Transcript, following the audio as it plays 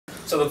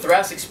So the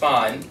thoracic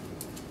spine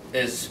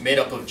is made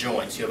up of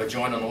joints. You have a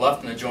joint on the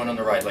left and a joint on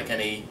the right, like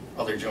any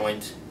other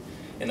joint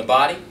in the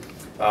body.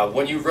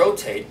 When you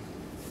rotate,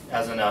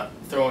 as a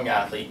throwing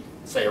athlete,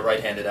 say a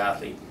right-handed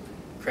athlete,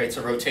 creates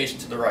a rotation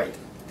to the right.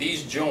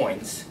 These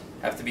joints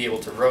have to be able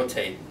to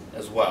rotate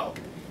as well.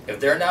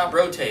 If they're not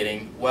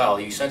rotating well,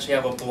 you essentially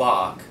have a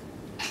block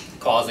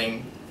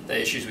causing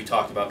the issues we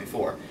talked about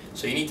before.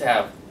 So you need to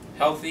have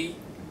healthy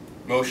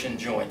motion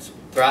joints.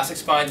 Thoracic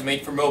spine is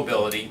made for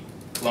mobility,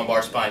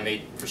 lumbar spine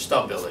made for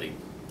stability.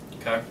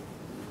 Okay?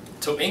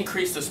 To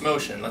increase this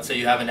motion, let's say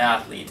you have an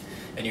athlete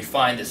and you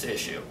find this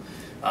issue.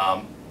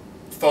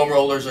 Foam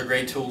rollers are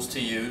great tools to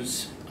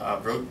use.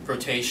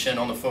 Rotation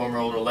on the foam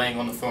roller, laying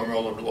on the foam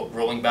roller,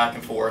 rolling back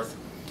and forth.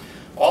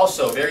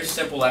 Also, a very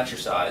simple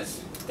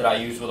exercise that I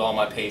use with all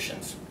my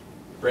patients.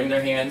 Bring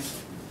their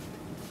hands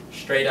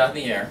straight out in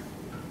the air,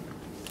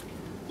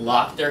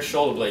 lock their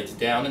shoulder blades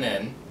down and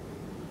in.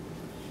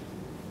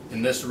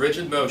 In this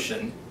rigid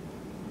motion,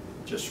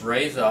 just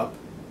raise up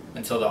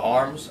until the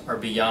arms are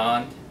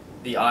beyond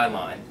the eye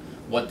line.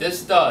 What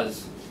this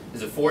does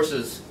is it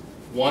forces,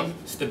 one,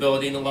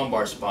 stability in the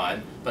lumbar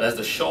spine, but as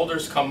the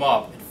shoulders come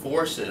up, it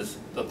forces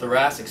the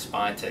thoracic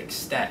spine to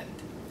extend.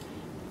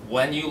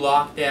 When you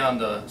lock down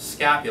the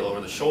scapula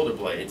or the shoulder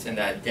blades in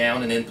that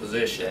down and in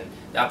position,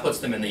 that puts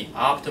them in the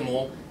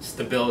optimal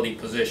stability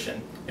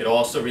position. It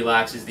also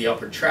relaxes the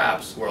upper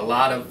traps where a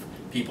lot of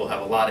people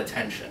have a lot of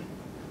tension.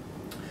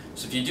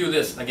 So if you do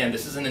this, again,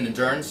 this is an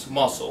endurance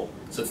muscle,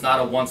 so it's not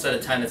a 1 set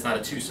of 10, it's not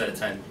a 2 set of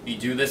 10. You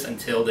do this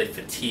until they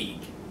fatigue.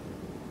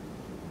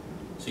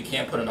 So you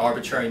can't put an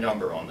arbitrary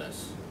number on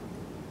this.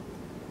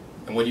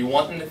 And what you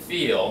want them to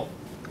feel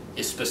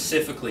is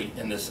specifically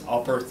in this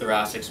upper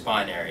thoracic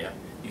spine area.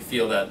 You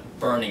feel that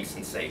burning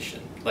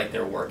sensation, like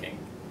they're working.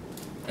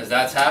 As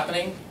that's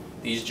happening,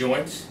 these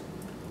joints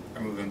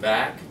are moving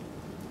back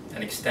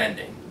and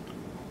extending,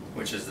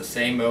 which is the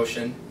same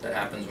motion that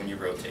happens when you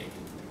rotate.